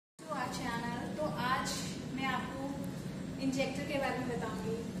channel। तो आज मैं आपको इंजेक्टर के बारे में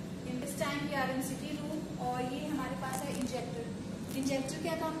बताऊंगी। In this time we are in city room और ये हमारे पास है इंजेक्टर। इंजेक्टर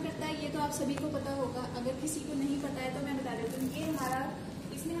क्या काम करता है ये तो आप सभी को पता होगा, अगर किसी को नहीं पता है तो मैं बता देती हूँ। ये हमारा,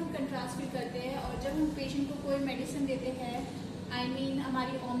 इसमें हम कंट्रास्ट फिल करते हैं और जब हम पेशेंट को कोई मेडिसिन देते हैं,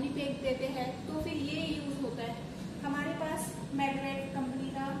 हमारी ओमनी पैक देते हैं, तो फिर ये यूज होता है। हमारे पास मेडवेट कंपनी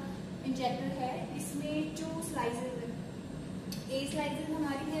का इंजेक्टर है, इसमें 2 स्लाइसेस है। ए स्लाइसेस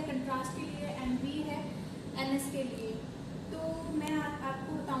हमारी है कंट्रास्ट के लिए एंड बी है एनएस के लिए। तो मैं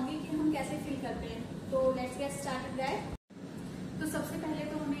आपको बताऊंगी कि हम कैसे फिल करते हैं। तो लेट्स गेट स्टार्टेड दैट। तो सबसे पहले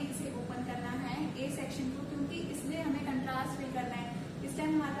तो हमें इसे ओपन करना है ए सेक्शन को, क्योंकि इसमें हमें कंट्रास्ट फिल करना है। इस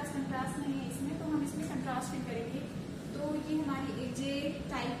टाइम हमारे पास कंट्रास्ट नहीं है इसमें, तो हम इसमें कंट्रास्ट फिल करेंगे। तो ये हमारी एजे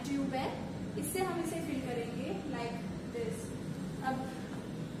टाइप ट्यूब है, इससे हम इसे फिल करेंगे लाइक दिस। अब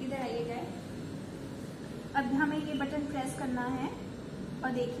इधर आइएगा, अब हमें ये बटन प्रेस करना है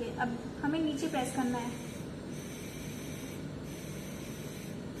और देखिए अब हमें नीचे प्रेस करना है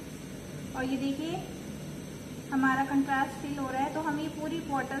और ये देखिए हमारा कंट्रास्ट फिल हो रहा है। तो हम ये पूरी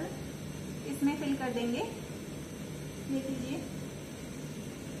बॉटल इसमें फिल कर देंगे। देख लीजिए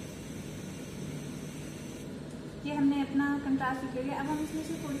ये हमने अपना कंट्रास्ट फिल कर लिया। अब हम इसमें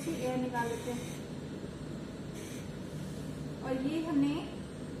से थोड़ी सी एयर निकाल देते हैं और ये हमने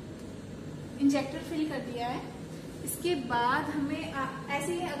इंजेक्टर फिल कर दिया है। इसके बाद हमें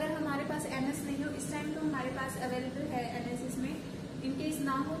ऐसे ही, अगर हमारे पास एनएस नहीं हो इस टाइम, तो हमारे पास अवेलेबल है एनएस इसमें। इनकेस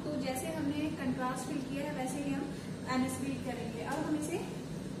ना हो तो जैसे हमने कंट्रास्ट फिल किया है वैसे ही हम एनएस फिल करेंगे। अब हम इसे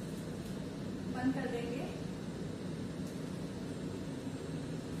बंद कर देंगे।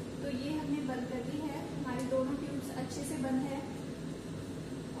 तो ये हमने बंद कर दी है, हमारी दोनों ट्यूब्स अच्छे से बंद है।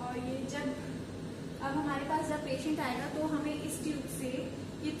 और ये जब अब हमारे पास जब पेशेंट आएगा तो हमें इस ट्यूब से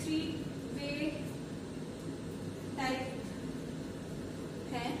ये 3 वे टाइप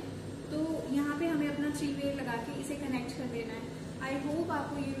है, तो यहाँ पे हमें अपना 3 वे लगा के इसे कनेक्ट कर देना है। आई होप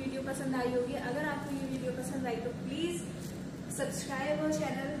आपको ये वीडियो पसंद आई होगी। अगर आपको ये वीडियो पसंद आई तो please subscribe our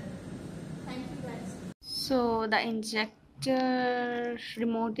channel. Thank you guys. So the injector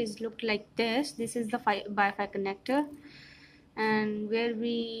remote is looked like this. This is the Wi-Fi connector, and where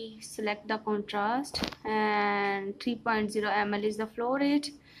we select the contrast, and 3.0 ml is the flow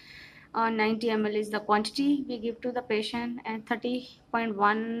rate, 90 ml is the quantity we give to the patient, and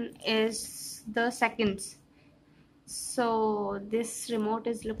 30.1 is the seconds. So this remote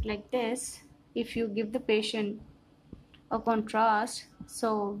is looked like this. If you give the patient a contrast,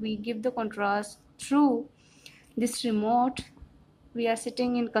 so we give the contrast through this remote. We are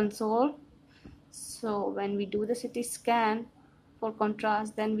sitting in console, so when we do the CT scan for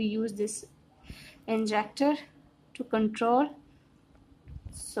contrast, then we use this injector to control.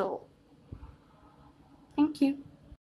 So thank you.